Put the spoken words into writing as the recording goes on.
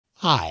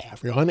Hi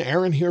everyone,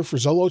 Aaron here for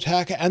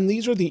Zollotech, and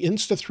these are the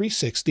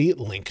Insta360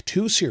 Link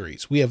 2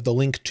 series. We have the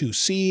Link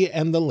 2C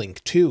and the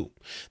Link 2.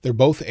 They're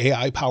both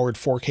AI-powered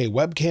 4K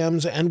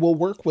webcams and will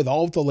work with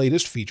all of the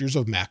latest features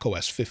of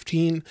macOS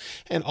 15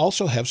 and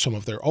also have some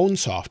of their own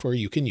software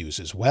you can use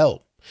as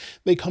well.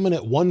 They come in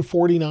at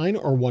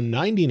 $149 or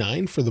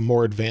 $199 for the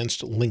more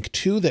advanced Link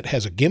 2 that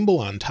has a gimbal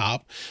on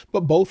top,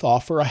 but both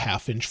offer a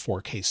 1/2-inch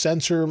 4K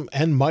sensor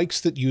and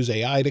mics that use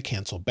AI to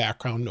cancel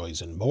background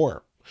noise and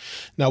more.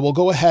 Now we'll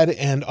go ahead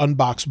and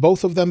unbox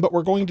both of them, but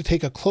we're going to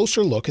take a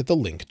closer look at the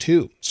Link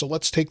 2. So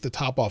let's take the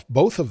top off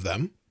both of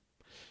them.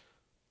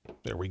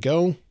 There we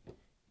go.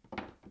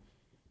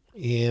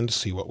 And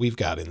see what we've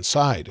got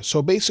inside.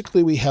 So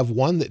basically we have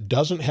one that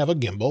doesn't have a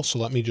gimbal. So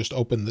let me just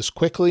open this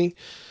quickly.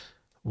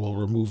 We'll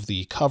remove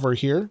the cover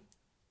here.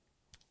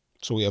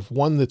 So we have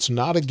one that's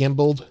not a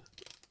gimbaled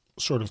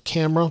sort of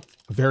camera,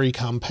 very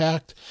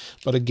compact,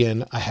 but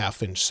again, a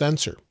 1/2-inch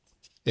sensor.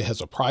 It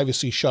has a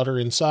privacy shutter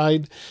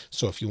inside,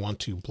 so if you want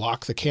to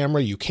block the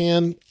camera, you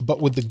can.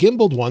 But with the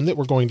gimbaled one that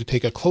we're going to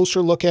take a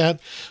closer look at,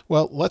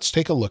 well, let's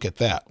take a look at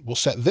that. We'll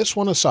set this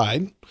one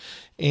aside,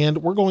 and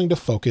we're going to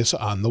focus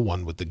on the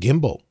one with the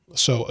gimbal.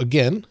 So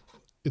again,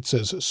 it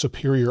says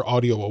superior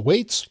audio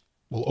awaits.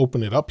 We'll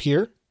open it up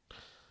here.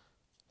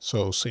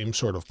 So same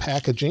sort of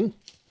packaging,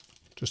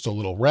 just a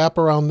little wrap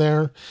around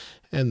there,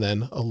 and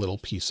then a little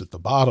piece at the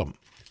bottom.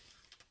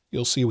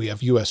 You'll see we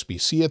have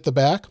USB-C at the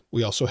back.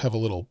 We also have a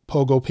little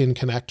pogo pin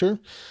connector.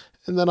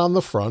 And then on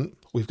the front,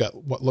 we've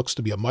got what looks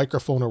to be a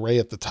microphone array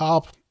at the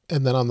top.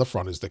 And then on the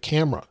front is the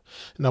camera.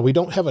 Now we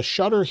don't have a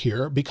shutter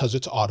here because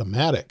it's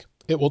automatic.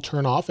 It will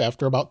turn off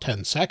after about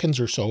 10 seconds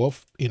or so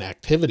of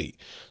inactivity.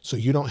 So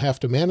you don't have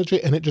to manage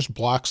it, and it just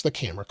blocks the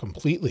camera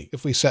completely.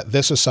 If we set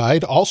this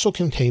aside, also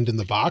contained in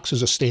the box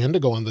is a stand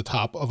to go on the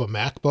top of a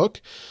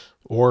MacBook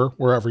or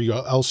wherever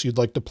else you'd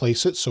like to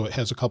place it. So it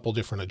has a couple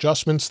different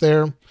adjustments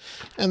there.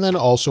 And then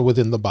also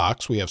within the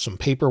box, we have some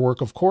paperwork,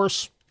 of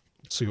course.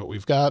 Let's see what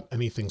we've got.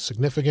 Anything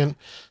significant?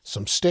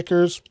 Some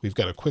stickers. We've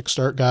got a quick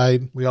start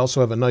guide. We also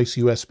have a nice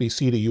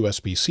USB-C to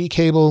USB-C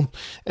cable,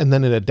 and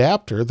then an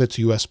adapter that's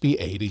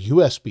USB-A to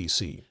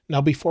USB-C. Now,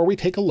 before we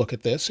take a look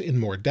at this in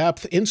more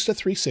depth,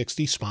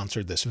 Insta360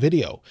 sponsored this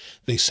video.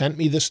 They sent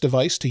me this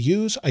device to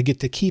use, I get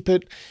to keep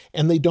it,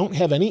 and they don't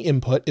have any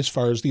input as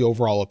far as the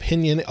overall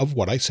opinion of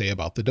what I say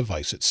about the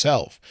device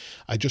itself.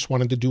 I just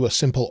wanted to do a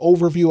simple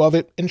overview of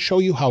it and show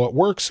you how it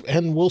works,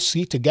 and we'll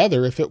see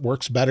together if it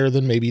works better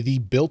than maybe the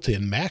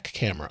built-in Mac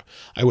camera.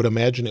 I would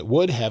imagine it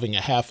would, having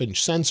a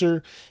 1/2-inch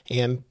sensor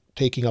and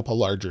taking up a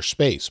larger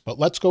space. But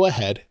let's go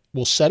ahead,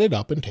 we'll set it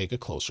up and take a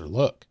closer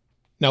look.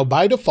 Now,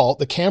 by default,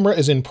 the camera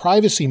is in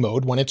privacy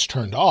mode when it's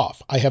turned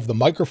off. I have the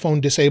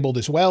microphone disabled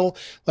as well.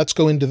 Let's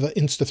go into the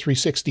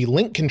Insta360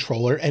 Link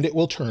controller and it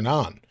will turn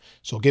on.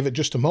 So give it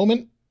just a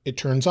moment. It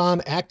turns on,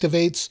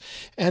 activates,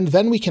 and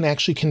then we can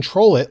actually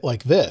control it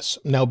like this.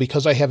 Now,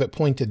 because I have it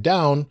pointed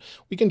down,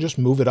 we can just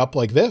move it up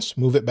like this,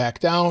 move it back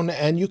down,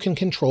 and you can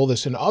control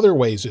this in other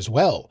ways as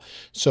well.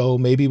 So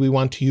maybe we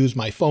want to use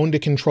my phone to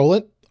control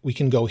it. We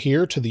can go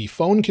here to the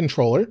phone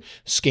controller,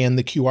 scan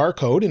the QR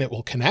code, and it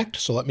will connect.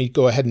 So let me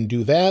go ahead and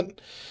do that.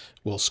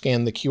 We'll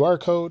scan the QR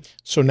code.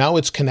 So now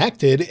it's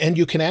connected, and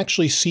you can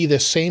actually see the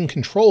same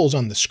controls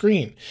on the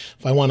screen.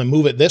 If I want to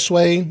move it this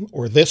way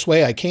or this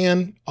way, I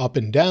can, up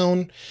and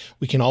down.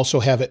 We can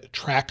also have it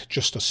track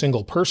just a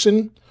single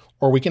person,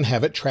 or we can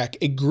have it track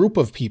a group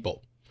of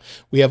people.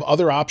 We have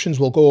other options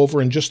we'll go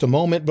over in just a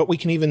moment, but we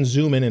can even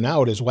zoom in and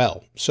out as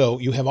well. So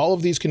you have all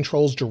of these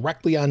controls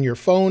directly on your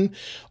phone,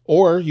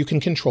 or you can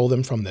control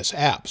them from this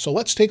app. So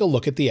let's take a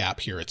look at the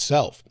app here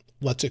itself.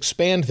 Let's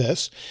expand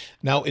this.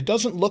 Now, it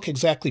doesn't look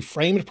exactly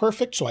framed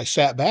perfect, so I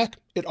sat back.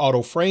 It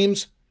auto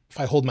frames. If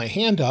I hold my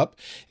hand up,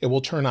 it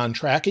will turn on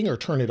tracking or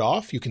turn it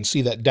off. You can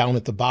see that down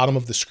at the bottom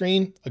of the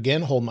screen.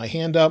 Again, hold my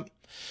hand up.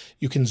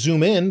 You can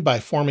zoom in by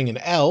forming an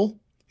L.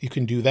 You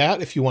can do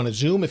that if you want to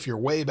zoom, if you're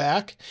way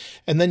back.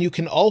 And then you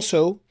can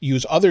also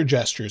use other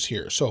gestures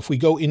here. So if we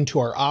go into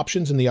our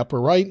options in the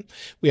upper right,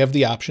 we have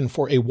the option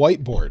for a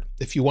whiteboard.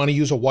 If you want to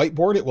use a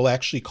whiteboard, it will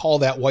actually call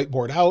that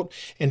whiteboard out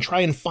and try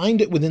and find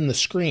it within the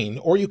screen,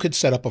 or you could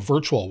set up a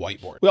virtual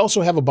whiteboard. We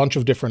also have a bunch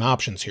of different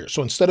options here.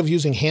 So instead of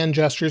using hand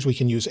gestures, we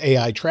can use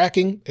AI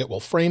tracking. It will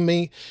frame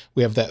me.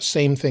 We have that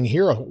same thing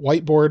here, a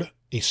whiteboard,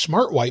 a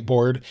smart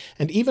whiteboard,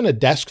 and even a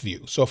desk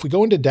view. So if we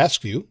go into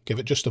desk view, give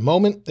it just a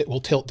moment, it will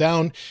tilt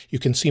down. You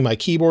can see my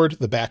keyboard,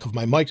 the back of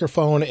my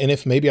microphone, and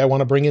if maybe I want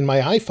to bring in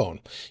my iPhone,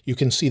 you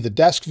can see the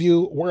desk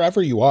view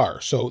wherever you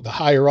are. So the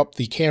higher up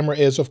the camera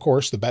is, of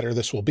course, the better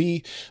this will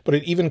be, but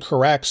it even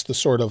corrects the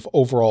sort of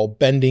overall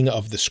bending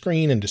of the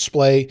screen and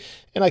display,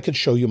 and I could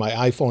show you my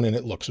iPhone and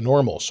it looks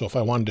normal. So if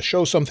I wanted to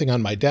show something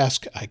on my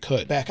desk, I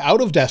could. Back out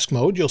of desk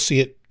mode, you'll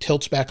see it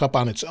tilts back up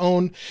on its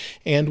own,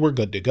 and we're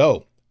good to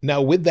go. Now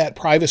with that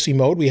privacy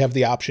mode, we have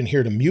the option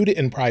here to mute it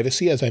in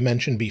privacy, as I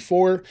mentioned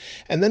before,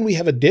 and then we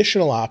have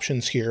additional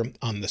options here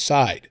on the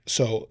side.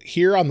 So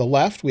here on the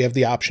left, we have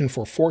the option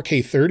for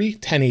 4K 30,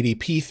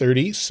 1080p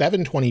 30,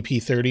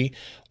 720p 30,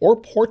 or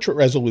portrait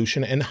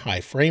resolution and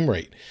high frame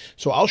rate.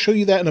 So I'll show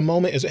you that in a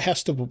moment, as it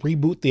has to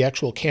reboot the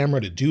actual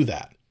camera to do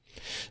that.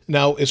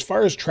 Now, as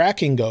far as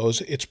tracking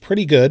goes, it's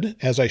pretty good,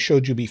 as I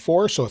showed you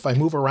before. So if I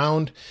move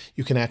around,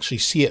 you can actually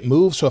see it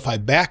move. So if I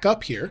back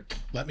up here,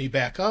 let me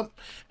back up,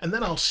 and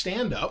then I'll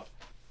stand up,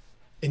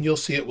 and you'll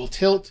see it will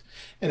tilt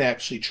and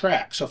actually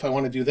track. So if I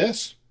want to do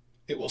this,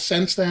 it will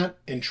sense that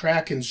and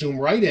track and zoom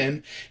right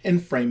in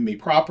and frame me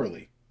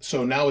properly.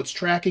 So now it's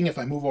tracking. If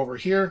I move over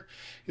here,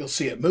 you'll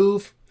see it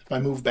move. If I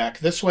move back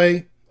this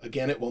way,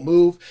 again, it will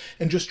move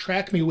and just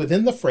track me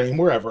within the frame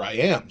wherever I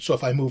am. So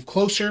if I move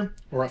closer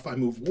or if I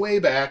move way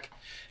back,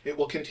 it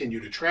will continue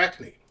to track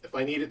me. If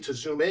I need it to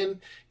zoom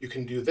in, you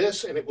can do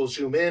this and it will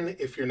zoom in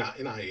if you're not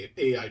in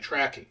AI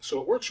tracking.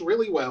 So it works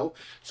really well.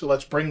 So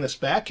let's bring this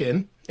back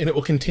in and it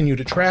will continue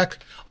to track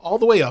all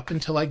the way up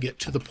until I get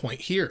to the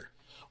point here.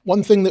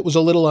 One thing that was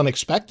a little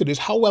unexpected is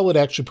how well it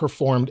actually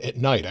performed at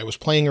night. I was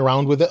playing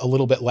around with it a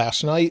little bit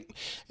last night,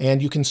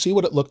 and you can see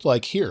what it looked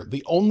like here.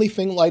 The only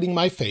thing lighting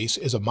my face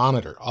is a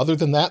monitor. Other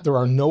than that, there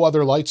are no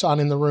other lights on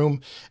in the room,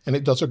 and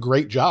it does a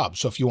great job.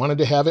 So if you wanted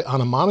to have it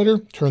on a monitor,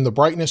 turn the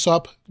brightness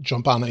up,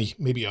 jump on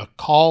maybe a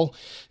call,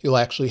 you'll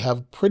actually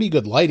have pretty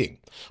good lighting.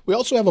 We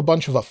also have a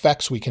bunch of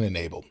effects we can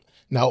enable.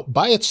 Now,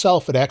 by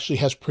itself, it actually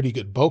has pretty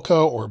good bokeh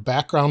or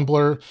background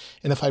blur.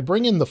 And if I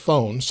bring in the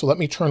phone, so let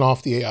me turn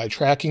off the AI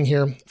tracking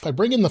here. If I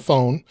bring in the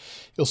phone,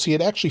 you'll see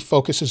it actually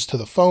focuses to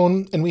the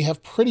phone, and we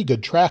have pretty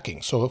good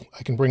tracking. So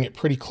I can bring it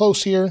pretty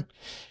close here,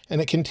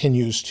 and it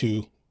continues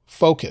to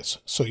focus.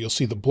 So you'll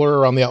see the blur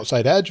around the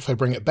outside edge. If I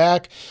bring it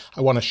back,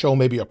 I want to show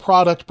maybe a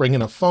product, bring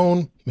in a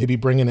phone, maybe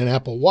bring in an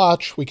Apple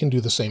Watch, we can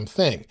do the same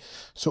thing.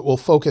 So it will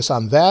focus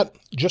on that,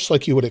 just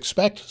like you would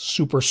expect,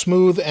 super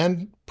smooth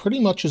and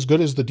pretty much as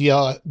good as the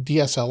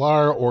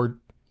DSLR or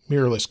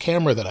mirrorless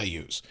camera that I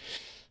use.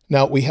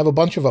 Now, we have a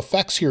bunch of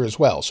effects here as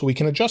well. So we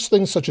can adjust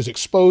things such as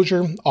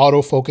exposure,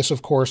 autofocus,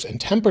 of course,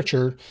 and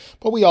temperature,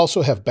 but we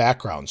also have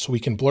background. So we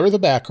can blur the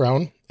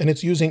background, and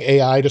it's using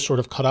AI to sort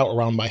of cut out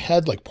around my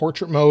head, like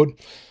portrait mode.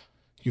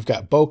 You've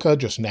got bokeh,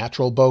 just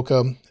natural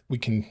bokeh. We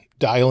can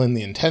dial in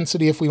the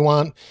intensity if we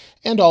want,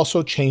 and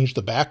also change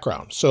the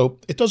background. So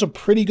it does a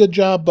pretty good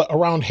job, but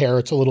around hair,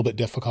 it's a little bit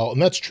difficult,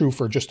 and that's true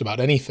for just about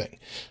anything.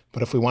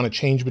 But if we want to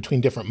change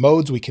between different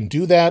modes, we can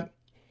do that.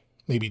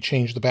 Maybe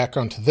change the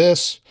background to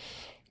this,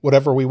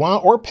 whatever we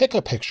want, or pick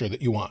a picture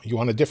that you want. You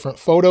want a different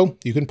photo,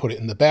 you can put it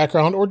in the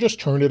background or just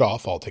turn it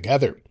off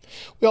altogether.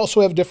 We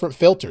also have different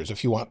filters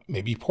if you want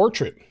maybe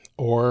portrait,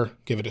 or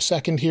give it a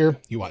second here,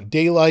 you want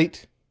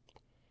daylight.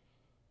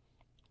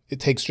 It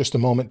takes just a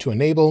moment to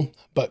enable,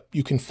 but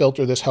you can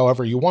filter this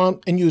however you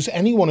want and use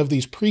any one of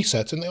these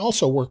presets, and they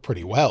also work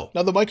pretty well.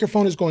 Now, the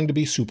microphone is going to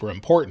be super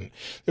important.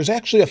 There's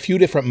actually a few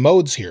different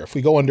modes here. If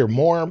we go under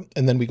more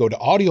and then we go to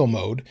audio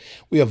mode,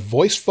 we have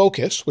voice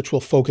focus, which will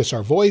focus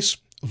our voice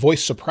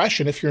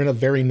suppression if you're in a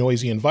very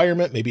noisy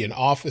environment, maybe an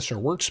office or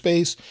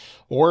workspace,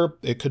 or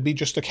it could be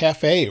just a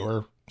cafe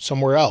or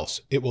somewhere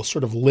else. It will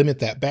sort of limit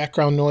that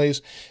background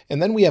noise.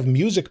 And then we have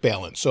music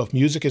balance. So if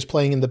music is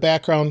playing in the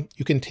background,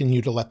 you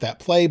continue to let that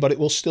play, but it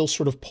will still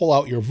sort of pull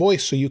out your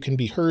voice so you can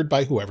be heard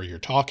by whoever you're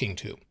talking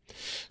to.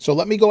 So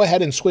let me go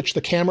ahead and switch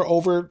the camera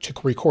over to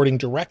recording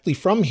directly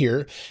from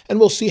here, and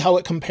we'll see how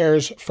it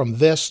compares from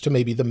this to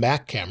maybe the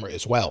Mac camera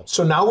as well.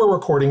 So now we're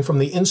recording from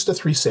the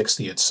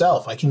Insta360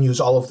 itself. I can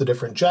use all of the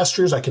different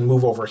gestures. I can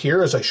move over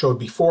here, as I showed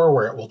before,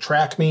 where it will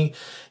track me.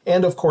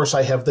 And of course,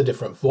 I have the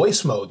different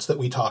voice modes that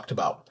we talked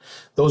about.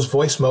 Those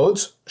voice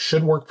modes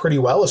should work pretty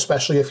well,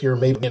 especially if you're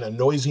maybe in a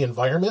noisy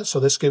environment. So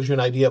this gives you an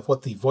idea of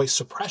what the voice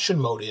suppression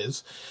mode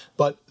is,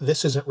 but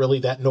this isn't really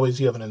that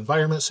noisy of an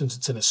environment since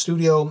it's in a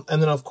studio.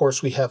 And then of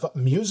course we have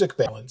music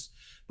balance,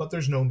 but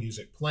there's no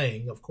music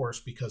playing, of course,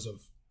 because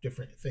of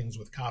different things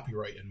with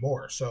copyright and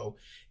more. So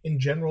in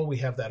general, we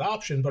have that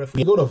option, but if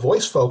we go to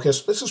voice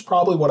focus, this is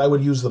probably what I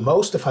would use the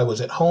most if I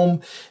was at home,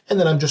 and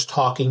then I'm just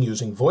talking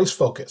using voice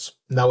focus.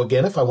 Now,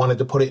 again, if I wanted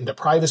to put it into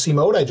privacy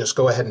mode, I just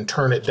go ahead and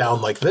turn it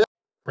down like this,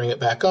 bring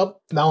it back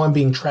up. Now I'm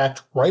being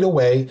tracked right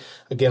away.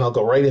 Again, I'll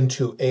go right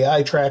into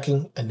AI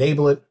tracking,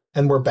 enable it,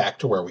 and we're back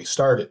to where we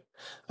started.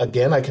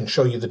 Again, I can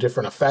show you the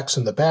different effects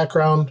in the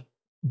background,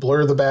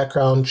 blur the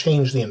background,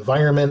 change the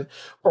environment,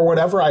 or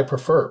whatever I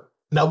prefer.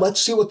 Now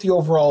let's see what the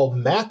overall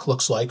Mac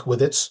looks like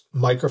with its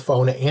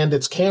microphone and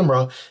its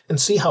camera and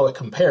see how it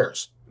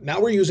compares.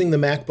 Now we're using the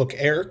MacBook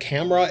Air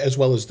camera as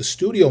well as the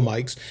studio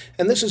mics,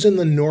 and this is in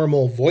the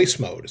normal voice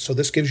mode. So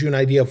this gives you an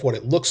idea of what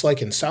it looks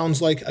like and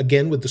sounds like,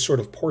 again, with the sort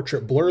of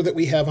portrait blur that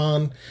we have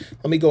on.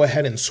 Let me go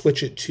ahead and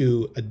switch it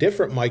to a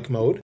different mic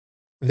mode.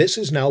 This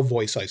is now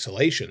voice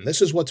isolation. This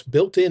is what's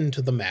built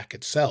into the Mac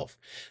itself.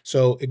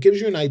 So it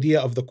gives you an idea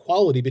of the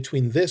quality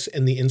between this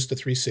and the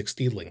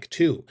Insta360 Link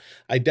 2.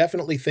 I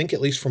definitely think, at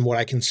least from what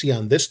I can see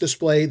on this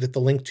display, that the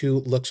Link 2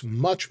 looks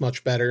much,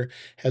 much better,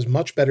 has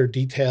much better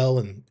detail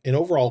and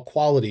overall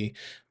quality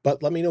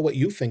But let me know what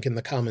you think in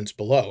the comments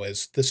below,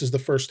 as this is the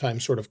first time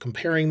sort of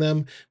comparing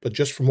them, but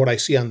just from what I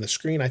see on the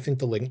screen, I think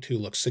the Link 2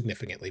 looks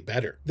significantly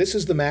better. This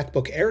is the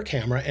MacBook Air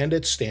camera and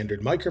its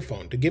standard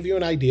microphone to give you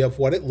an idea of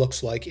what it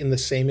looks like in the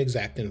same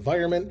exact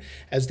environment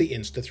as the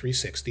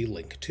Insta360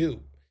 Link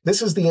 2.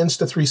 This is the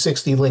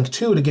Insta360 Link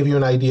 2 to give you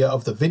an idea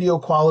of the video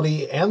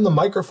quality and the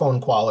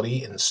microphone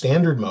quality in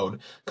standard mode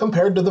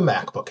compared to the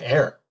MacBook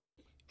Air.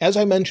 As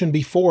I mentioned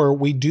before,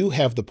 we do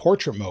have the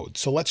portrait mode,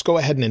 so let's go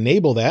ahead and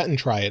enable that and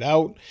try it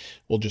out.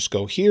 We'll just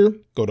go here,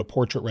 go to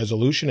portrait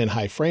resolution and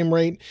high frame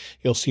rate.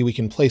 You'll see we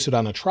can place it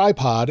on a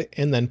tripod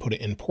and then put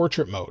it in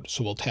portrait mode.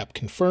 So we'll tap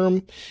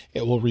confirm,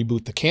 it will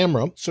reboot the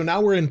camera. So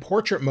now we're in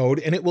portrait mode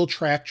and it will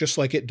track just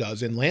like it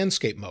does in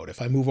landscape mode.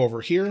 If I move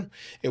over here,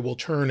 it will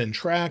turn and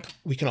track.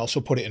 We can also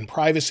put it in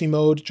privacy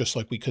mode, just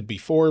like we could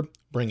before.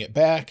 Bring it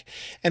back,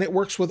 and it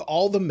works with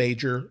all the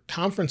major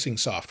conferencing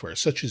software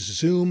such as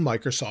Zoom,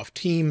 Microsoft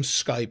Teams,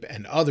 Skype,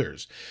 and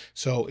others.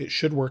 So it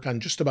should work on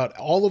just about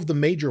all of the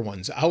major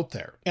ones out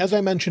there. As I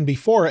mentioned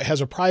before, it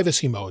has a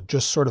privacy mode.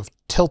 Just sort of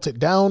tilt it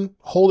down,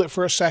 hold it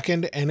for a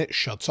second, and it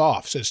shuts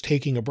off. It says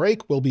taking a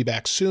break, we'll be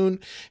back soon,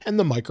 and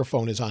the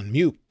microphone is on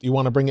mute. You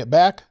want to bring it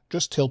back?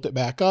 Just tilt it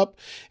back up,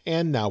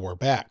 and now we're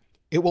back.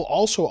 It will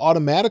also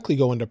automatically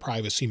go into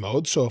privacy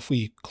mode. So if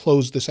we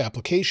close this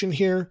application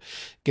here,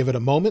 give it a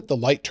moment, the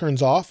light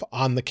turns off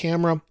on the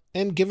camera,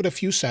 and give it a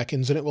few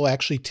seconds and it will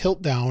actually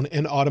tilt down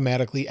and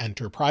automatically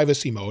enter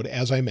privacy mode,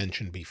 as I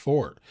mentioned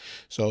before.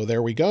 So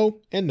there we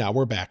go. And now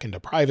we're back into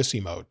privacy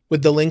mode.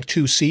 With the Link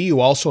 2C, you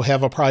also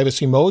have a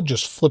privacy mode.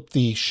 Just flip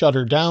the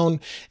shutter down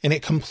and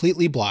it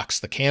completely blocks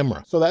the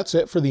camera. So that's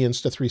it for the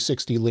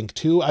Insta360 Link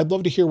 2. I'd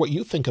love to hear what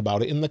you think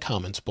about it in the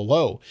comments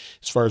below,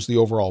 as far as the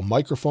overall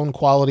microphone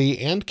quality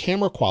and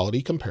camera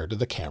quality compared to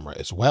the camera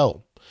as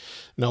well.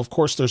 Now, of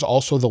course, there's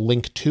also the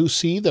Link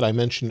 2C that I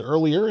mentioned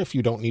earlier if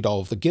you don't need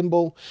all of the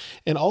gimbal.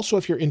 And also,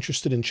 if you're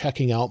interested in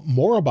checking out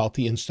more about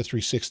the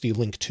Insta360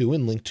 Link 2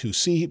 and Link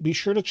 2C, be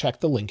sure to check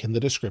the link in the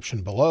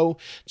description below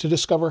to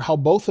discover how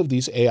both of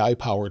these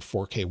AI-powered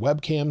 4K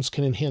webcams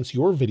can enhance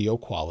your video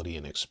quality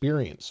and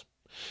experience.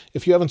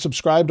 If you haven't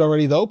subscribed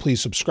already, though,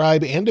 please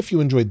subscribe. And if you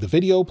enjoyed the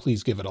video,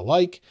 please give it a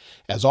like.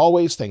 As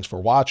always, thanks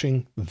for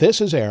watching. This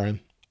is Aaron.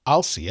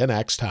 I'll see you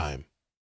next time.